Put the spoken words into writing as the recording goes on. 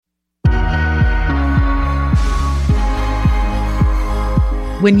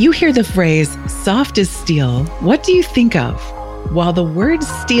When you hear the phrase soft as steel, what do you think of? While the word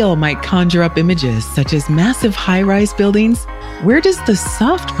steel might conjure up images such as massive high-rise buildings, where does the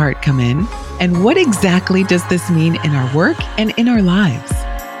soft part come in? And what exactly does this mean in our work and in our lives?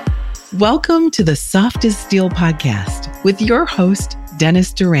 Welcome to the Soft as Steel podcast with your host,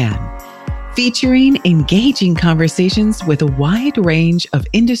 Dennis Doran, featuring engaging conversations with a wide range of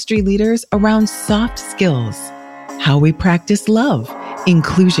industry leaders around soft skills, how we practice love,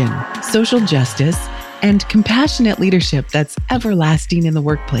 inclusion, social justice, and compassionate leadership that's everlasting in the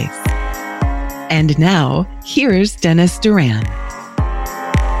workplace. And now, here's Dennis Doran.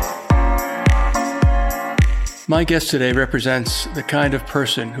 My guest today represents the kind of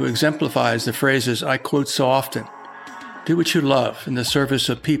person who exemplifies the phrases I quote so often. Do what you love in the service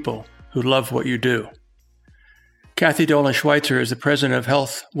of people who love what you do. Cathy Dolan-Schweitzer is the president of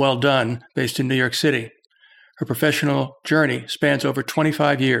Health Well Done, based in New York City. Her professional journey spans over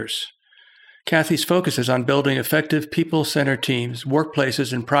 25 years. Cathy's focus is on building effective people-centered teams,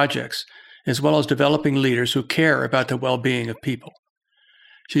 workplaces, and projects, as well as developing leaders who care about the well-being of people.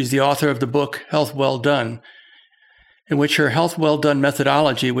 She's the author of the book Health Well Done, in which her Health Well Done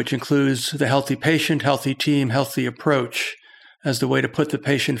methodology, which includes the healthy patient, healthy team, healthy approach, as the way to put the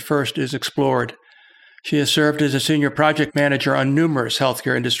patient first, is explored. She has served as a senior project manager on numerous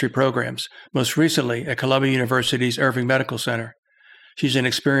healthcare industry programs, most recently at Columbia University's Irving Medical Center. She's an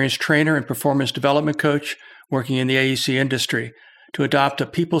experienced trainer and performance development coach working in the AEC industry to adopt a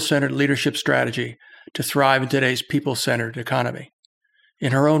people-centered leadership strategy to thrive in today's people-centered economy.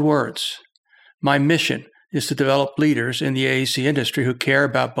 In her own words, "My mission is to develop leaders in the AEC industry who care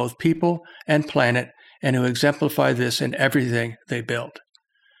about both people and planet and who exemplify this in everything they build."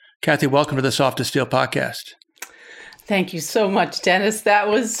 Cathy, welcome to the Soft as Steel podcast. Thank you so much, Dennis. That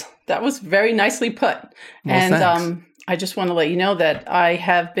was very nicely put. Well, and thanks. I just want to let you know that I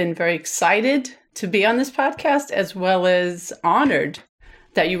have been very excited to be on this podcast, as well as honored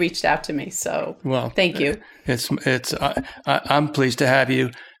that you reached out to me. So, well, thank you. I'm pleased to have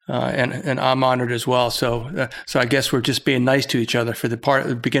you, and I'm honored as well. So I guess we're just being nice to each other for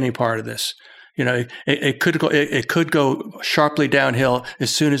the beginning part of this. You know, it could go sharply downhill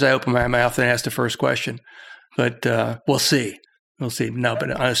as soon as I open my mouth and ask the first question, but we'll see. We'll see. No,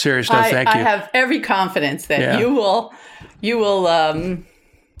 but on a serious note, thank you. I have every confidence that you will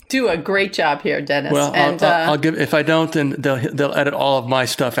do a great job here, Dennis. Well, and I'll give. If I don't, then they'll edit all of my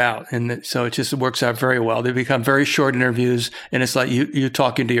stuff out, and so it just works out very well. They become very short interviews, and it's like you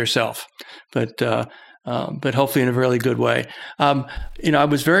talking to yourself, but hopefully in a really good way. I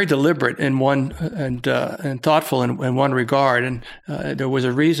was very deliberate in one and thoughtful in one regard, and there was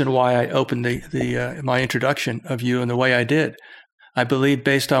a reason why I opened my introduction of you in the way I did. I believe,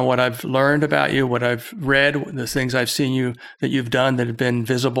 based on what I've learned about you, what I've read, the things I've seen that you've done that have been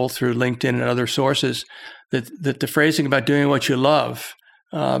visible through LinkedIn and other sources, that the phrasing about doing what you love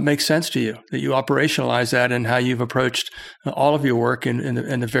makes sense to you, that you operationalize that in how you've approached all of your work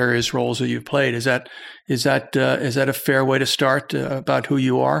in the various roles that you've played. Is that a fair way to start about who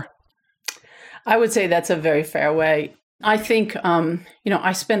you are? I would say that's a very fair way. I think,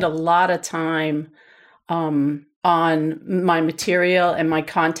 I spend a lot of time on my material and my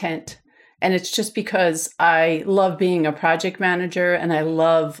content. And it's just because I love being a project manager and I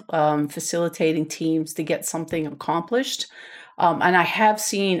love facilitating teams to get something accomplished. And I have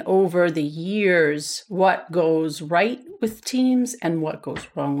seen over the years what goes right with teams and what goes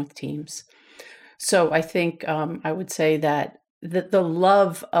wrong with teams. So I think I would say that the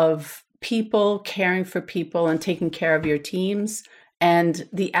love of people, caring for people and taking care of your teams, and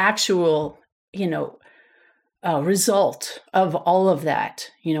the actual, result of all of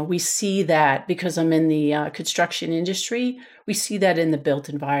that. We see that because I'm in the construction industry, we see that in the built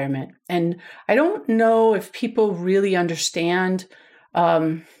environment. And I don't know if people really understand,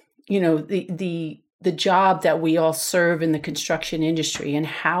 the job that we all serve in the construction industry and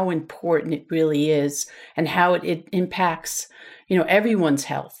how important it really is and how it impacts, everyone's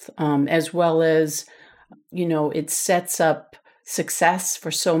health, as well as, it sets up success for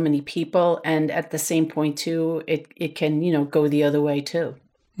so many people, and at the same point too, it can go the other way too.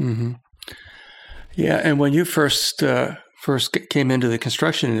 Mm-hmm. Yeah, and when you first came into the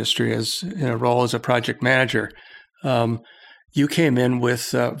construction industry as in a role as a project manager, you came in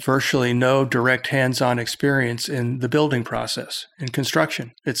with virtually no direct hands-on experience in the building process, in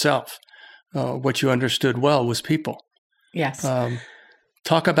construction itself. What you understood well was people. Yes.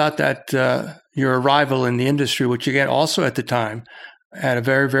 Talk about that, your arrival in the industry, which again also at the time had a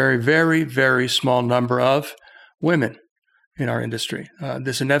very, very, very, very small number of women in our industry.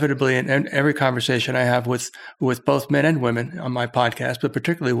 This inevitably, in every conversation I have with both men and women on my podcast, but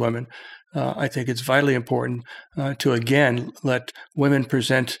particularly women, I think it's vitally important to, again, let women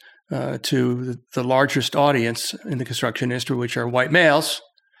present to the largest audience in the construction industry, which are white males.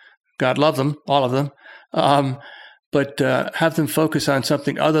 God love them, all of them. But have them focus on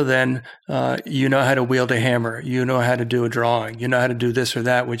something other than you know how to wield a hammer, you know how to do a drawing, you know how to do this or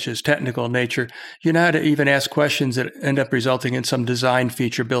that, which is technical in nature. You know how to even ask questions that end up resulting in some design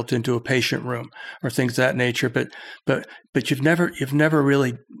feature built into a patient room or things of that nature. But you've never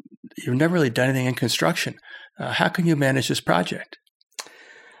really done anything in construction. How can you manage this project?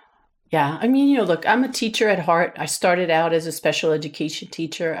 Yeah, I mean, look, I'm a teacher at heart. I started out as a special education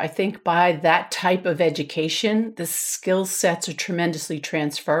teacher. I think by that type of education, the skill sets are tremendously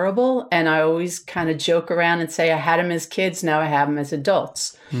transferable. And I always kind of joke around and say, I had them as kids, now I have them as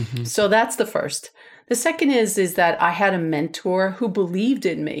adults. Mm-hmm. So that's the first. The second is that I had a mentor who believed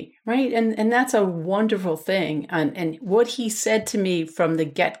in me, right? And that's a wonderful thing. And what he said to me from the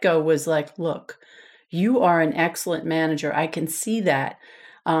get-go was like, look, you are an excellent manager. I can see that.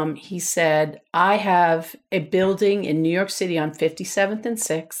 He said, I have a building in New York City on 57th and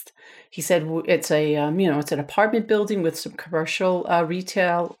 6th. He said, it's it's an apartment building with some commercial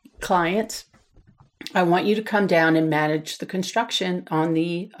retail clients. I want you to come down and manage the construction on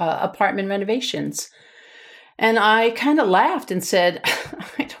the apartment renovations. And I kind of laughed and said,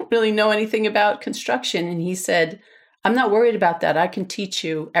 I don't really know anything about construction. And he said, I'm not worried about that. I can teach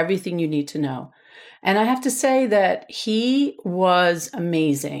you everything you need to know. And I have to say that he was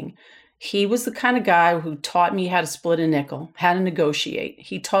amazing. He was the kind of guy who taught me how to split a nickel, how to negotiate.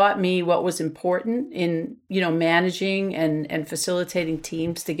 He taught me what was important in, managing and facilitating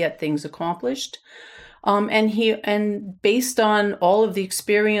teams to get things accomplished. And based on all of the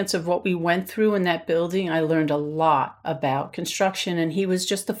experience of what we went through in that building, I learned a lot about construction, and he was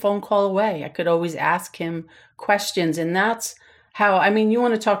just a phone call away. I could always ask him questions, and that's how, you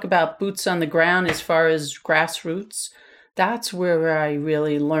want to talk about boots on the ground as far as grassroots. That's where I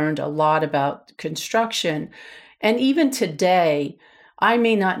really learned a lot about construction. And even today, I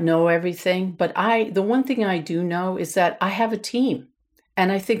may not know everything, but the one thing I do know is that I have a team.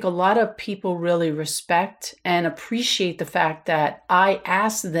 And I think a lot of people really respect and appreciate the fact that I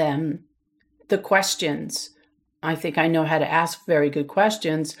ask them the questions. I think I know how to ask very good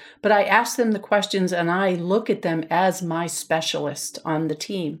questions, but I ask them the questions and I look at them as my specialist on the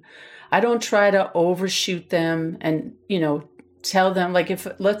team. I don't try to overshoot them and, tell them I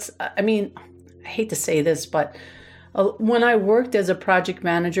hate to say this, but when I worked as a project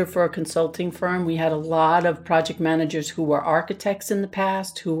manager for a consulting firm, we had a lot of project managers who were architects in the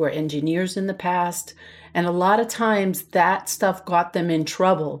past, who were engineers in the past. And a lot of times that stuff got them in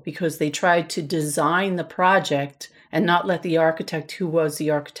trouble because they tried to design the project and not let the architect, who was the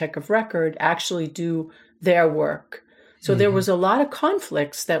architect of record, actually do their work. So there was a lot of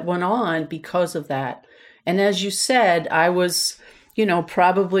conflicts that went on because of that. And as you said, I was,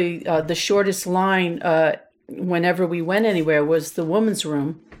 probably the shortest line whenever we went anywhere was the women's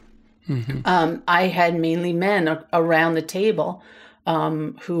room. Mm-hmm. I had mainly men around the table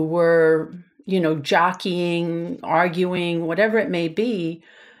who were jockeying, arguing, whatever it may be,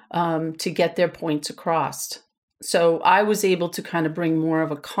 to get their points across. So I was able to kind of bring more of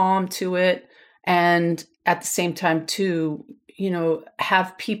a calm to it. And at the same time, too,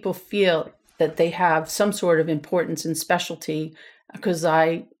 have people feel that they have some sort of importance and specialty because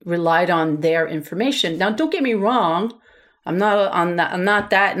I relied on their information. Now, don't get me wrong. I'm not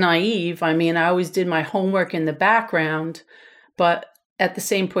that naive. I always did my homework in the background, but at the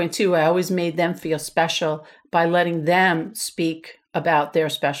same point, too, I always made them feel special by letting them speak about their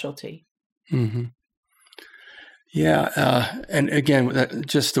specialty. Mm-hmm. Yeah. And again,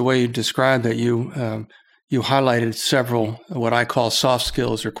 just the way you described that, you highlighted several what I call soft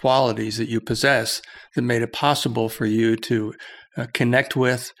skills or qualities that you possess that made it possible for you to connect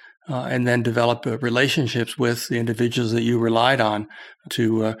with and then develop relationships with the individuals that you relied on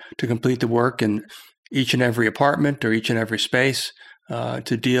to complete the work in each and every apartment or each and every space.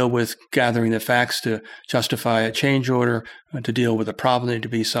 To deal with gathering the facts to justify a change order, to deal with a problem that need to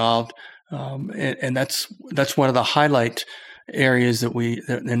be solved, and that's one of the highlight areas that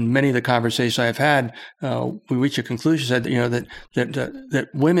in many of the conversations I've had, we reach a conclusion that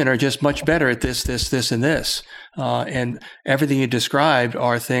women are just much better at this, and this, and everything you described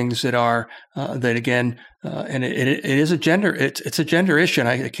are things that are that again And it is a gender. It's a gender issue, and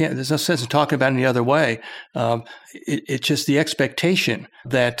I can't. There's no sense in talking about it any other way. It's just the expectation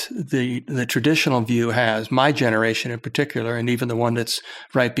that the traditional view has, my generation in particular, and even the one that's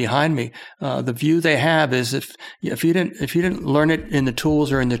right behind me. The view they have is if you didn't learn it in the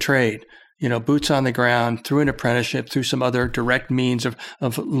tools or in the trade, boots on the ground, through an apprenticeship, through some other direct means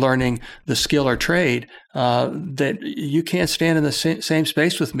of learning the skill or trade, that you can't stand in the same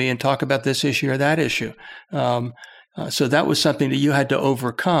space with me and talk about this issue or that issue. So that was something that you had to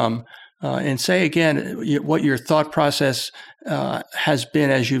overcome. And say again what your thought process has been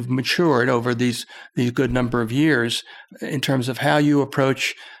as you've matured over these good number of years in terms of how you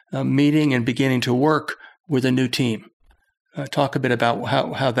approach meeting and beginning to work with a new team. Talk a bit about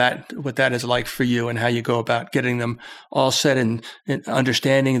what that is like for you and how you go about getting them all set and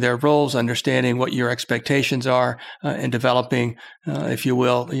understanding their roles, understanding what your expectations are, and developing, if you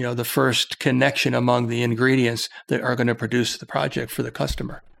will, the first connection among the ingredients that are going to produce the project for the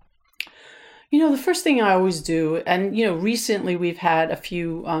customer. The first thing I always do, and, recently we've had a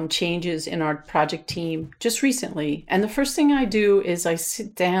few changes in our project team just recently. And the first thing I do is I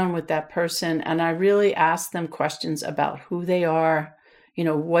sit down with that person and I really ask them questions about who they are,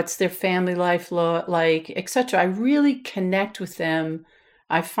 what's their family life like, etc. I really connect with them.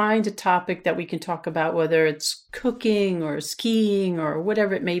 I find a topic that we can talk about, whether it's cooking or skiing or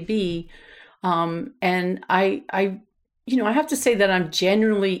whatever it may be. And I have to say that I'm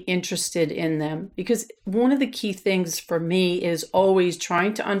genuinely interested in them, because one of the key things for me is always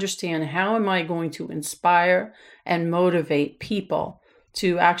trying to understand how am I going to inspire and motivate people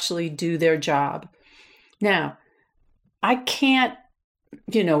to actually do their job. Now, I can't,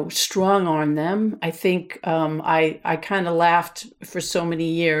 strong arm them. I think I kind of laughed for so many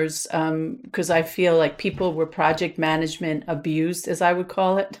years because I feel like people were project management abused, as I would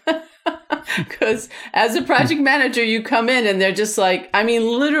call it. Because as a project manager, you come in and they're just like,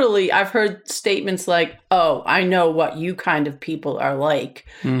 literally, I've heard statements like, oh, I know what you kind of people are like.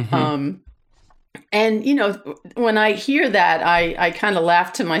 Mm-hmm. And, when I hear that, I kind of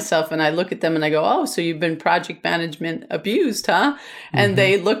laugh to myself and I look at them and I go, oh, so you've been project management abused, huh? And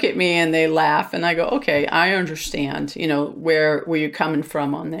they look at me and they laugh and I go, okay, I understand, where you're coming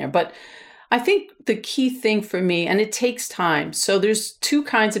from on there. But I think the key thing for me, and it takes time. So there's two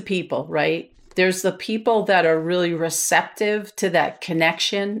kinds of people, right? There's the people that are really receptive to that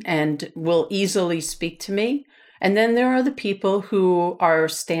connection and will easily speak to me. And then there are the people who are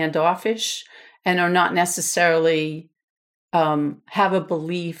standoffish and are not necessarily have a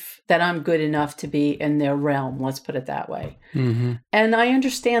belief that I'm good enough to be in their realm. Let's put it that way. Mm-hmm. And I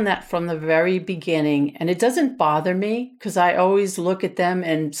understand that from the very beginning. And it doesn't bother me because I always look at them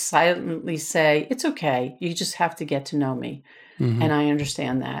and silently say, it's okay. You just have to get to know me. Mm-hmm. And I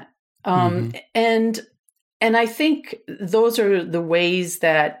understand that. And I think those are the ways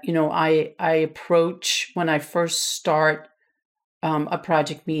that, I approach when I first start a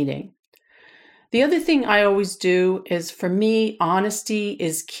project meeting. The other thing I always do is, for me, honesty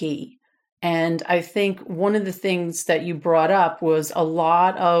is key. And I think one of the things that you brought up was a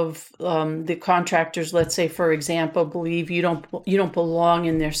lot of the contractors, let's say, for example, believe you don't belong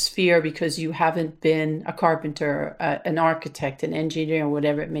in their sphere because you haven't been a carpenter, an architect, an engineer,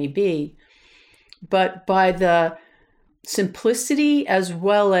 whatever it may be. But by the simplicity as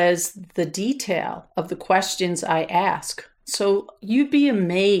well as the detail of the questions I ask. So you'd be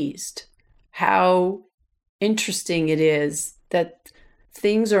amazed how interesting it is that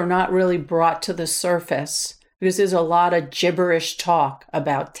things are not really brought to the surface, because there's a lot of gibberish talk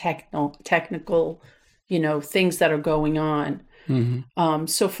about technical, things that are going on. Mm-hmm.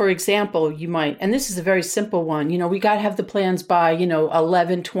 So for example, you might, and this is a very simple one, we got to have the plans by,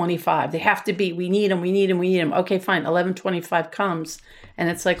 11:25. They have to be, we need them. Okay, fine. 11:25 comes and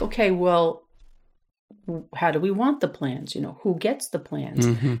it's like, okay, well, how do we want the plans? Who gets the plans?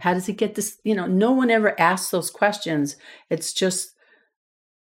 Mm-hmm. How does it get this? No one ever asks those questions. It's just,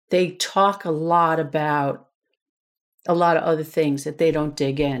 they talk a lot about a lot of other things that they don't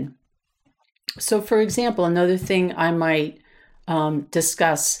dig in. So for example, another thing I might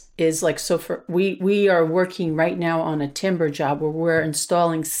discuss is we are working right now on a timber job where we're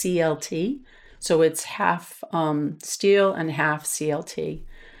installing CLT. So it's half steel and half CLT.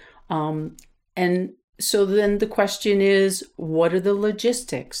 And so then the question is, what are the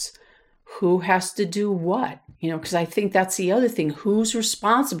logistics? Who has to do what? Because I think that's the other thing. Who's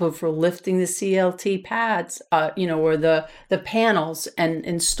responsible for lifting the CLT pads, or the panels and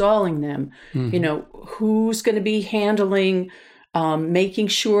installing them? Mm-hmm. Who's going to be handling making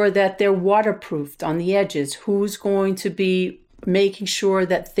sure that they're waterproofed on the edges? Who's going to be making sure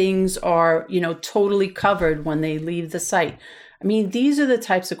that things are, totally covered when they leave the site. I mean, these are the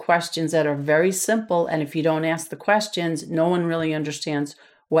types of questions that are very simple. And if you don't ask the questions, no one really understands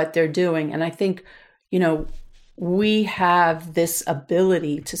what they're doing. And I think, we have this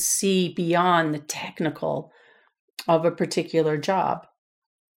ability to see beyond the technical of a particular job.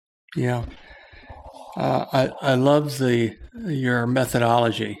 Yeah. I love your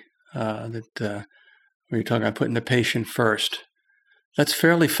methodology that where you're talking about putting the patient first. That's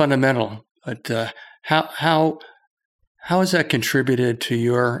fairly fundamental. But how has that contributed to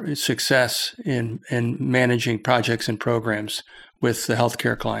your success in managing projects and programs with the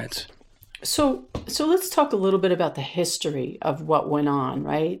healthcare clients? So let's talk a little bit about the history of what went on,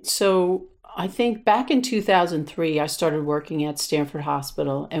 right? So I think back in 2003, I started working at Stanford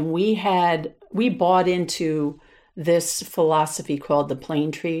Hospital, and we bought into this philosophy called the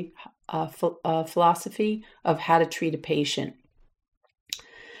plane tree philosophy of how to treat a patient.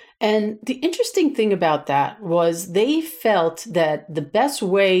 And the interesting thing about that was they felt that the best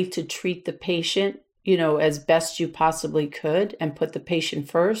way to treat the patient, as best you possibly could and put the patient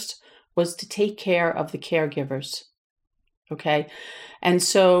first was to take care of the caregivers. Okay. And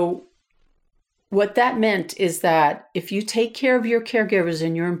so what that meant is that if you take care of your caregivers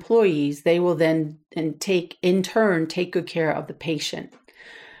and your employees, they will then take good care of the patient.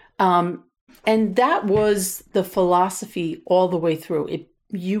 And that was the philosophy all the way through.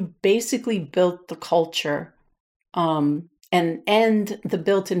 You basically built the culture and the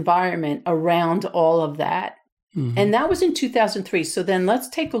built environment around all of that. Mm-hmm. And that was in 2003. So then let's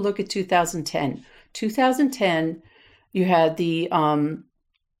take a look at 2010. 2010, you had the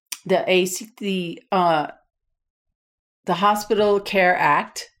Hospital Care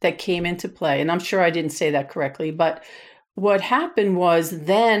Act that came into play. And I'm sure I didn't say that correctly, but what happened was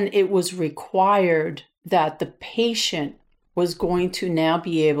then it was required that the patient was going to now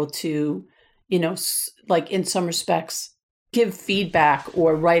be able to, like in some respects, give feedback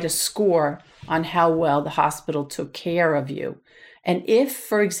or write a score on how well the hospital took care of you. And if,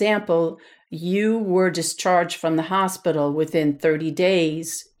 for example, you were discharged from the hospital within 30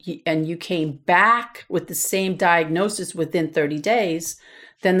 days and you came back with the same diagnosis within 30 days,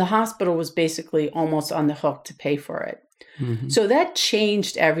 then the hospital was basically almost on the hook to pay for it. Mm-hmm. So that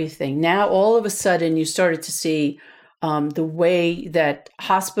changed everything. Now, all of a sudden, you started to see the way that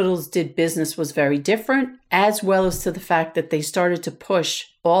hospitals did business was very different, as well as to the fact that they started to push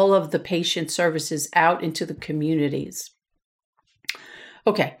all of the patient services out into the communities.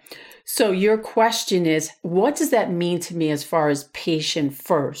 Okay, so your question is, what does that mean to me as far as patient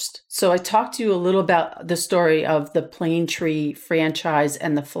first? So I talked to you a little about the story of the Plane Tree franchise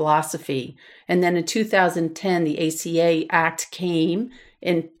and the philosophy. And then in 2010, the ACA Act came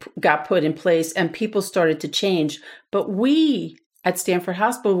and got put in place and people started to change. But we at Stanford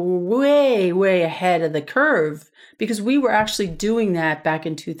Hospital were way, way ahead of the curve because we were actually doing that back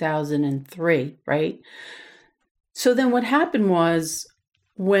in 2003, right? So then what happened was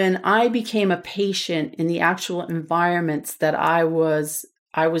when I became a patient in the actual environments that I was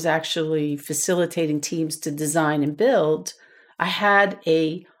actually facilitating teams to design and build, I had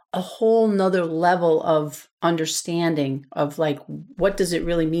a whole nother level of understanding of like, what does it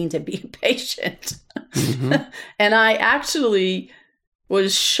really mean to be a patient? Mm-hmm. And I actually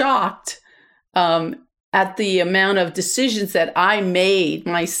was shocked at the amount of decisions that I made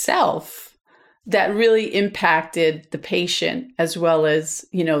myself that really impacted the patient as well as,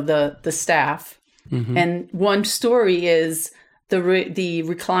 the staff. Mm-hmm. And one story is the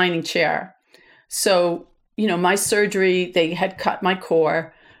reclining chair. So, my surgery, they had cut my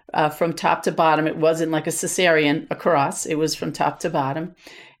core from top to bottom. It wasn't like a cesarean across. It was from top to bottom.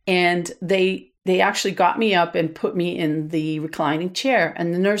 And they actually got me up and put me in the reclining chair.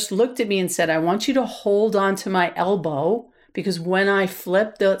 And the nurse looked at me and said, I want you to hold on to my elbow because when I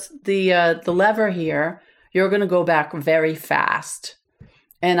flip the lever here, you're going to go back very fast.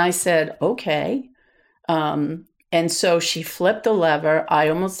 And I said, okay. And so she flipped the lever. I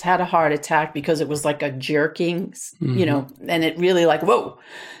almost had a heart attack because it was like a jerking, mm-hmm. And it really like, whoa.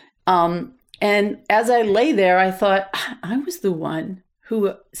 And as I lay there, I thought, I was the one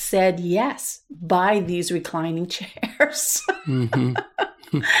who said yes, buy these reclining chairs. Mm-hmm.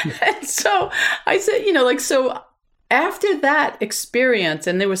 And so I said, so after that experience,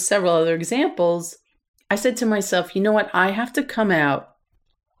 and there were several other examples, I said to myself, you know what? I have to come out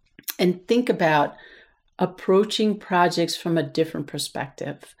and think about approaching projects from a different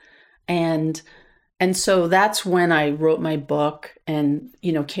perspective. And so that's when I wrote my book and,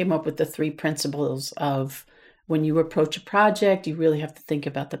 came up with the 3 principles of when you approach a project, you really have to think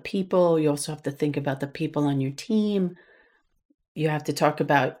about the people. You also have to think about the people on your team. you have to talk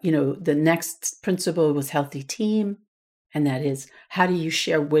about, the next principle was healthy team. And that is, how do you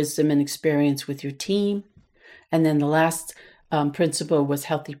share wisdom and experience with your team? And then the last principle was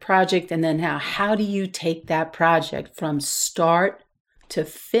healthy project. And then how do you take that project from start to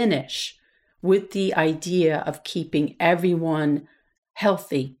finish with the idea of keeping everyone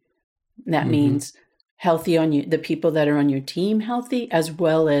healthy? That means healthy the people that are on your team healthy, as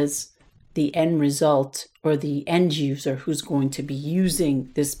well as the end result or the end user who's going to be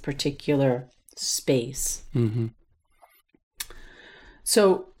using this particular space.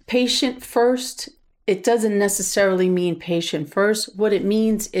 So patient first, it doesn't necessarily mean patient first. What it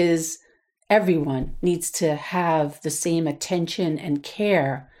means is everyone needs to have the same attention and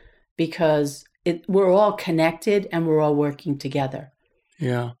care, because we're all connected and we're all working together.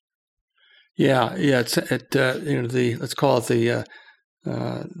 Yeah. Let's call it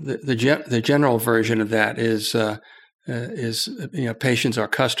the general version of that is patients are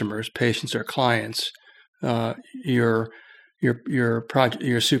customers, patients are clients. Your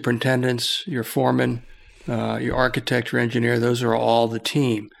superintendents, your foreman, your architect, your engineer, those are all the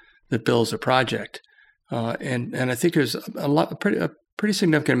team that builds a project. And I think there's a pretty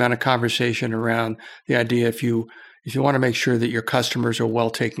significant amount of conversation around the idea if you want to make sure that your customers are well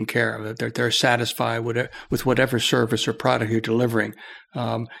taken care of, that they're satisfied with whatever service or product you're delivering,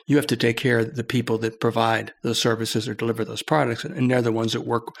 you have to take care of the people that provide those services or deliver those products, and they're the ones that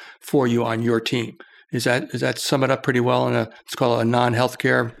work for you on your team. Does that sum it up pretty well in let's call it a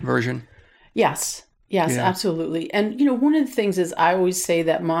non-healthcare version? Yes, yeah. Absolutely. And, one of the things is I always say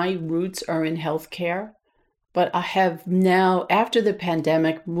that my roots are in healthcare, but I have now, after the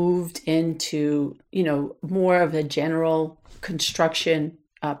pandemic, moved into, more of a general construction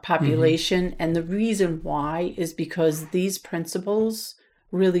population. And the reason why is because these principles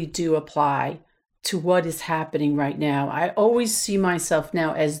really do apply to what is happening right now. I always see myself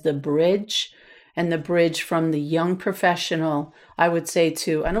now as the bridge, and the bridge from the young professional, I would say,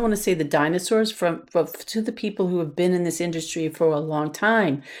 to, I don't want to say the dinosaurs, to the people who have been in this industry for a long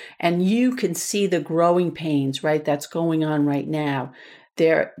time. And you can see the growing pains, right, that's going on right now.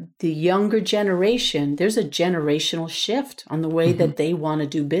 The younger generation, there's a generational shift on the way that they want to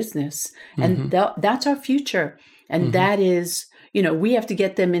do business. And that's our future. And that is, we have to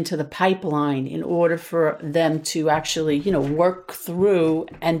get them into the pipeline in order for them to actually, work through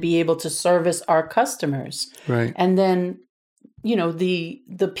and be able to service our customers. Right. And then,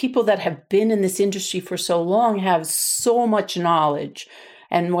 the people that have been in this industry for so long have so much knowledge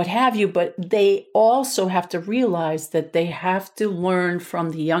and what have you, but they also have to realize that they have to learn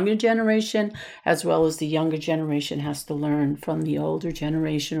from the younger generation, as well as the younger generation has to learn from the older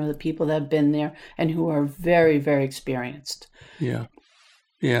generation, or the people that have been there and who are very, very experienced. Yeah,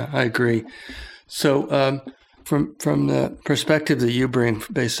 I agree. So from the perspective that you bring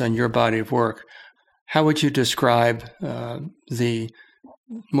based on your body of work, how would you describe the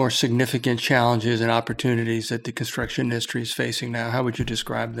more significant challenges and opportunities that the construction industry is facing now? How would you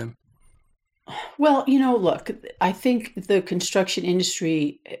describe them? Well, look, I think the construction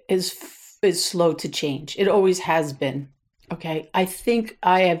industry is slow to change. It always has been. Okay. I think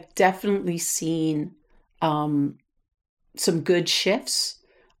I have definitely seen some good shifts.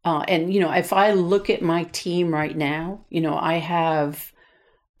 And, if I look at my team right now, I have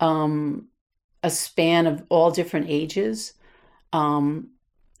a span of all different ages.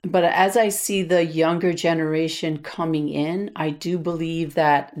 But as I see the younger generation coming in, I do believe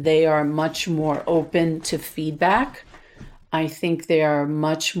that they are much more open to feedback. I think they are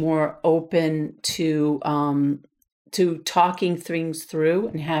much more open to talking things through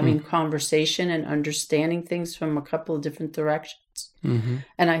and having conversation and understanding things from a couple of different directions.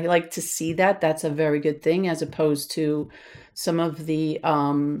 And I like to see that. That's a very good thing, as opposed to some of the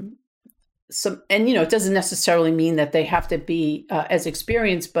it doesn't necessarily mean that they have to be as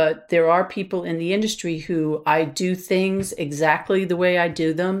experienced, but there are people in the industry who I do things exactly the way I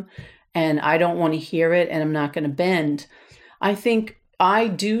do them, and I don't want to hear it, and I'm not going to bend. I think I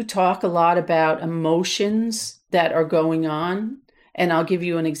do talk a lot about emotions that are going on. And I'll give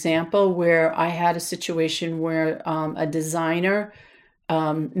you an example where I had a situation where a designer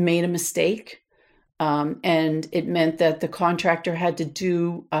made a mistake, and it meant that the contractor had to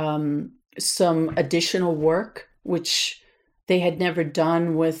do some additional work, which they had never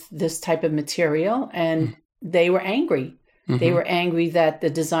done with this type of material. And they were angry. They were angry that the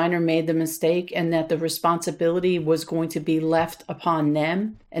designer made the mistake and that the responsibility was going to be left upon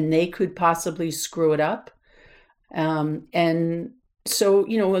them, and they could possibly screw it up. And so,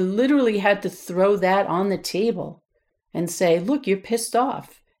 I literally had to throw that on the table and say, look, you're pissed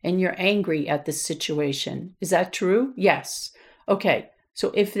off and you're angry at this situation. Is that true? Yes. okay,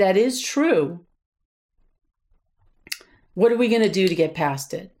 so if that is true, what are we going to do to get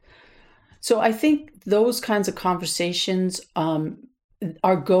past it? So I think those kinds of conversations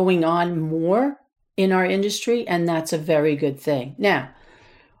are going on more in our industry, and that's a very good thing. Now,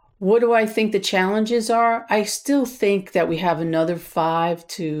 what do I think the challenges are? I still think that we have another 5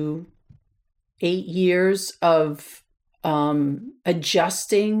 to 8 years of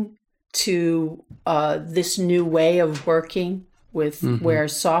adjusting to this new way of working with where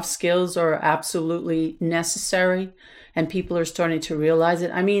soft skills are absolutely necessary, and people are starting to realize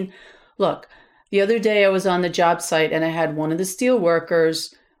it. I mean, look, the other day I was on the job site and I had one of the steel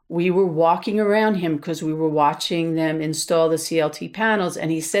workers. We were walking around him because we were watching them install the CLT panels.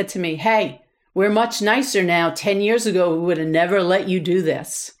 And he said to me, "Hey, we're much nicer now. 10 years ago, we would have never let you do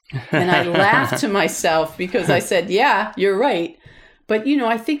this." And I laughed to myself because I said, yeah, you're right. But,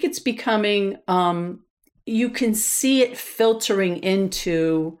 I think it's becoming, you can see it filtering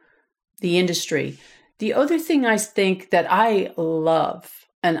into the industry. The other thing I think that I love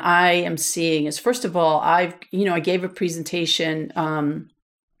and I am seeing is, first of all, I gave a presentation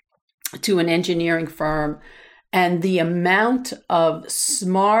to an engineering firm, and the amount of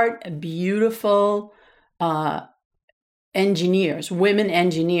smart, beautiful engineers, women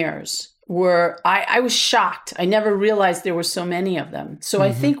engineers, I was shocked. I never realized there were so many of them. So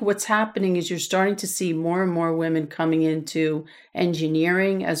I think what's happening is you're starting to see more and more women coming into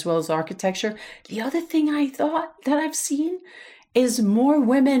engineering as well as architecture. The other thing I thought that I've seen is more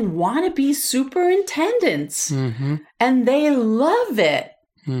women want to be superintendents, and they love it,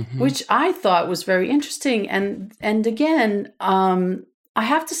 which I thought was very interesting. And again, I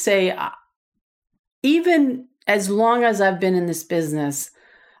have to say, even as long as I've been in this business,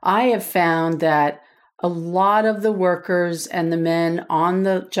 I have found that a lot of the workers and the men on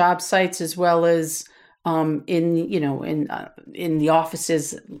the job sites, as well as in the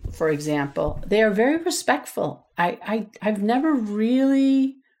offices, for example, they are very respectful. I've never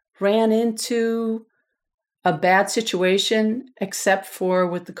really ran into a bad situation except for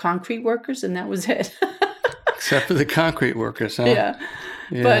with the concrete workers, and that was it. Except for the concrete workers, huh? Yeah.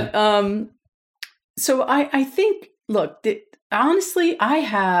 But so I think, look, honestly, I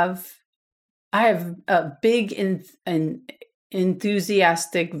have a big and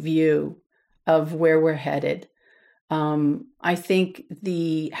enthusiastic view of where we're headed. I think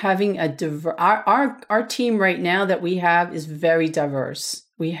having our team right now that we have is very diverse.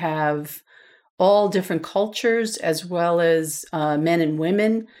 We have all different cultures as well as men and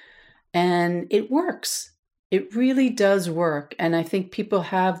women, and it works. It really does work. And I think people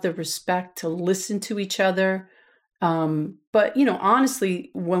have the respect to listen to each other. But, honestly,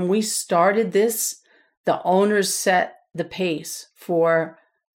 when we started this, the owners set the pace for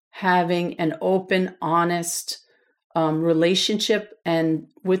having an open, honest relationship, and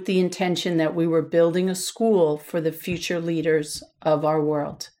with the intention that we were building a school for the future leaders of our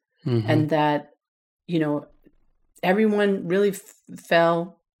world. And that, everyone really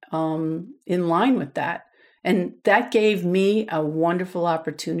fell in line with that. And that gave me a wonderful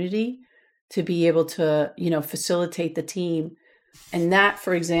opportunity to be able to, facilitate the team. And that,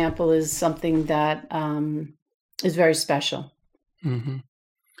 for example, is something that is very special.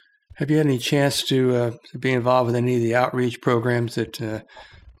 Have you had any chance to be involved with any of the outreach programs that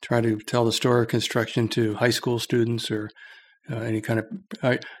try to tell the story of construction to high school students, or any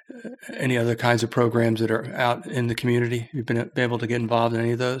other kinds of programs that are out in the community? You've been able to get involved in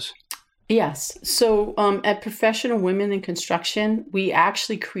any of those? Yes. So at Professional Women in Construction, we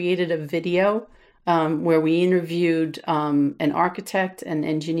actually created a video where we interviewed an architect, an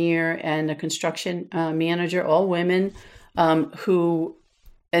engineer, and a construction manager, all women, who,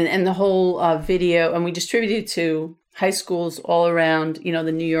 and the whole video, and we distributed it to high schools all around,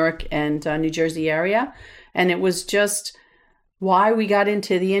 the New York and New Jersey area. And it was just why we got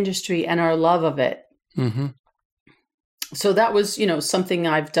into the industry and our love of it. So that was, something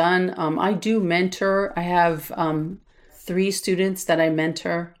I've done. I do mentor. I have 3 students that I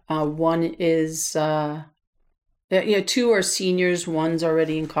mentor. One is, 2 are seniors. One's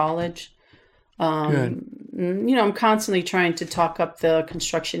already in college. Good. I'm constantly trying to talk up the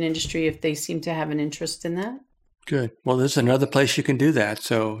construction industry if they seem to have an interest in that. Good. Well, there's another place you can do that.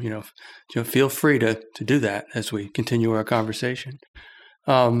 So, feel free to do that as we continue our conversation.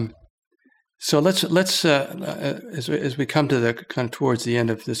 So let's as we come to the kind of towards the end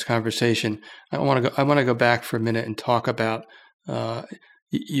of this conversation, I want to go back for a minute and talk about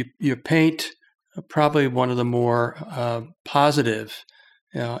you paint probably one of the more positive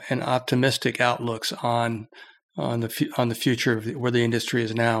and optimistic outlooks on the future of where the industry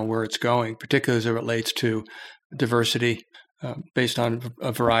is now and where it's going, particularly as it relates to diversity, based on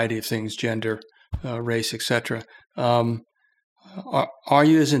a variety of things, gender, race, etc. Are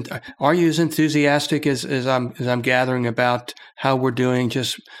you as enthusiastic as I'm gathering about how we're doing?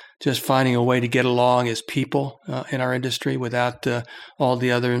 Just finding a way to get along as people in our industry without all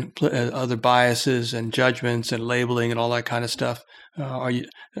the other biases and judgments and labeling and all that kind of stuff. Are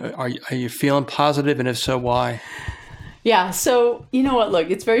you feeling positive, and if so, why? Yeah. So you know what?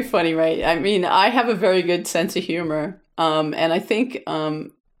 Look, it's very funny, right? I mean, I have a very good sense of humor, and I think I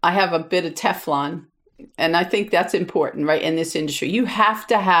have a bit of Teflon. And I think that's important, right? In this industry, you have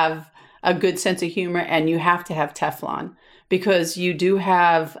to have a good sense of humor and you have to have Teflon because you do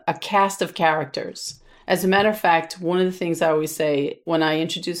have a cast of characters. As a matter of fact, one of the things I always say when I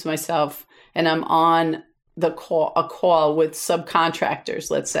introduce myself and I'm on a call with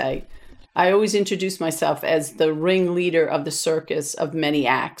subcontractors, let's say, I always introduce myself as the ringleader of the circus of many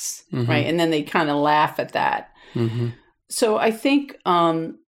acts, right? And then they kind of laugh at that. So I think,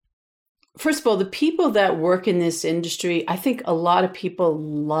 first of all, the people that work in this industry, I think a lot of people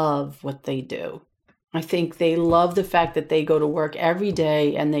love what they do. I think they love the fact that they go to work every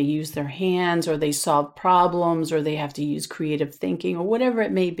day and they use their hands or they solve problems or they have to use creative thinking or whatever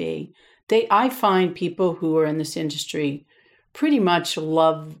it may be. I find people who are in this industry pretty much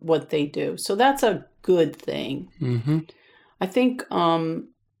love what they do. So that's a good thing. I think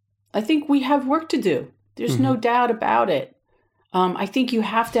we have work to do. There's no doubt about it. I think you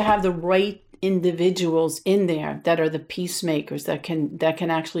have to have the right individuals in there that are the peacemakers that can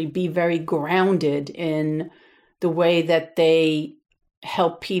actually be very grounded in the way that they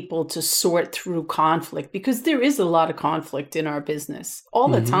help people to sort through conflict, because there is a lot of conflict in our business all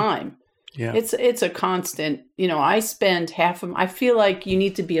the time. Yeah. It's a constant, I spend I feel like you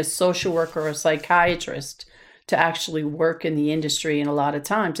need to be a social worker or a psychiatrist to actually work in the industry, and a lot of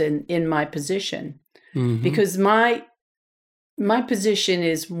times in my position, because my position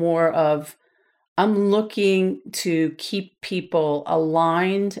is more of I'm looking to keep people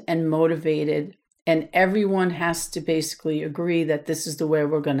aligned and motivated, and everyone has to basically agree that this is the way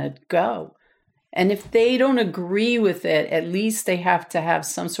we're going to go. And if they don't agree with it, at least they have to have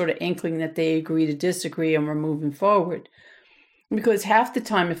some sort of inkling that they agree to disagree and we're moving forward. Because half the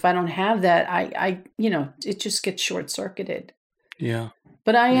time, if I don't have that, it just gets short-circuited. Yeah.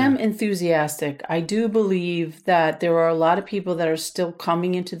 But I am enthusiastic. I do believe that there are a lot of people that are still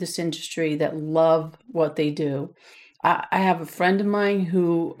coming into this industry that love what they do. I have a friend of mine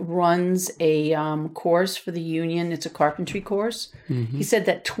who runs a course for the union. It's a carpentry course. He said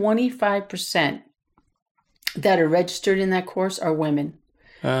that 25% that are registered in that course are women.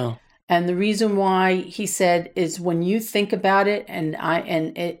 Oh. And the reason why, he said, is when you think about it, and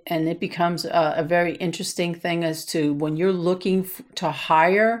it becomes a very interesting thing as to when you're looking to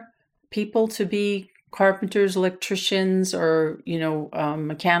hire people to be carpenters, electricians, or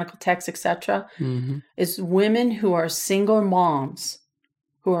mechanical techs, etc. Is women who are single moms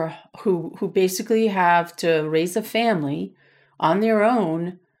who basically have to raise a family on their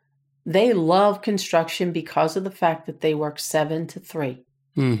own. They love construction because of the fact that they work 7 to 3.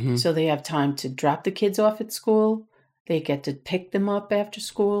 So they have time to drop the kids off at school. They get to pick them up after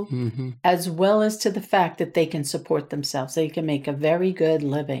school, as well as to the fact that they can support themselves. They can make a very good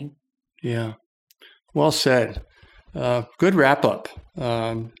living. Yeah. Well said. Good wrap up.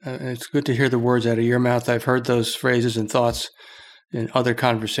 It's good to hear the words out of your mouth. I've heard those phrases and thoughts in other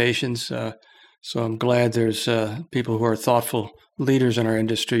conversations. So I'm glad there's people who are thoughtful leaders in our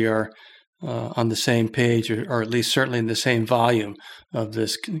industry are on the same page, or at least certainly in the same volume of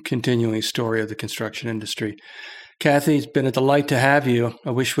this continuing story of the construction industry. Cathy, it's been a delight to have you.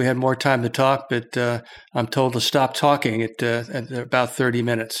 I wish we had more time to talk, but I'm told to stop talking at about 30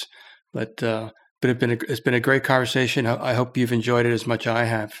 minutes. But it's been a great conversation. I hope you've enjoyed it as much as I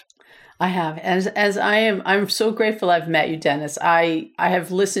have. I have. As I am, I'm so grateful I've met you, Dennis. I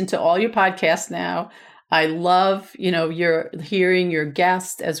have listened to all your podcasts now. I love, your hearing your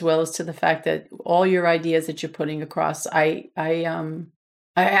guests, as well as to the fact that all your ideas that you're putting across. I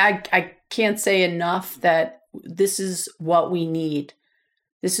can't say enough that this is what we need.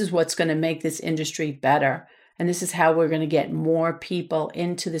 This is what's going to make this industry better. And this is how we're going to get more people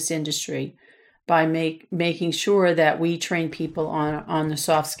into this industry, by making sure that we train people on the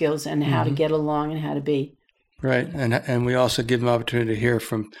soft skills and how to get along and how to be. Right. And we also give them opportunity to hear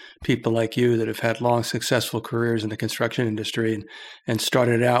from people like you that have had long, successful careers in the construction industry and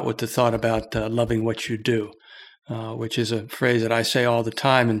started out with the thought about loving what you do, which is a phrase that I say all the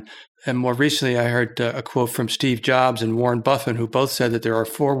time. And more recently, I heard a quote from Steve Jobs and Warren Buffett, who both said that there are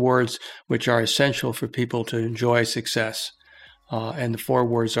 4 words which are essential for people to enjoy success. And the 4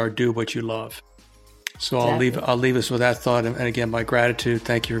 words are: do what you love. So I'll leave us with that thought. And again, my gratitude.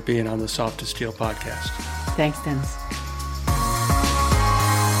 Thank you for being on the Soft as Steel podcast. Thanks, Dennis.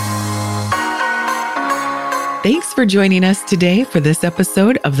 Thanks for joining us today for this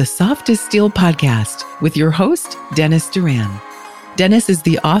episode of the Soft as Steel podcast with your host, Dennis Doran. Dennis is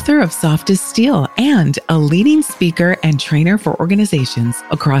the author of Soft as Steel and a leading speaker and trainer for organizations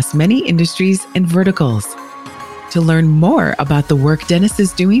across many industries and verticals. To learn more about the work Dennis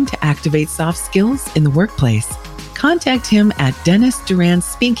is doing to activate soft skills in the workplace, contact him at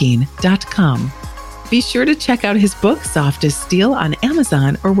DennisDuranSpeaking.com. Be sure to check out his book, Soft as Steel, on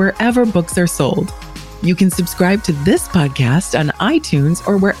Amazon or wherever books are sold. You can subscribe to this podcast on iTunes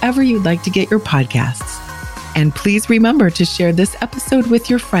or wherever you'd like to get your podcasts. And please remember to share this episode with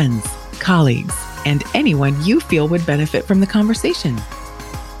your friends, colleagues, and anyone you feel would benefit from the conversation.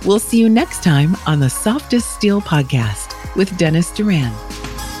 We'll see you next time on the Soft as Steel podcast with Dennis Doran.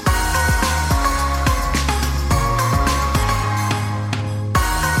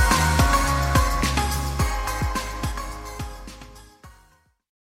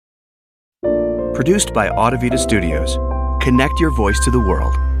 Produced by Audivita Studios. Connect your voice to the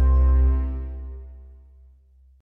world.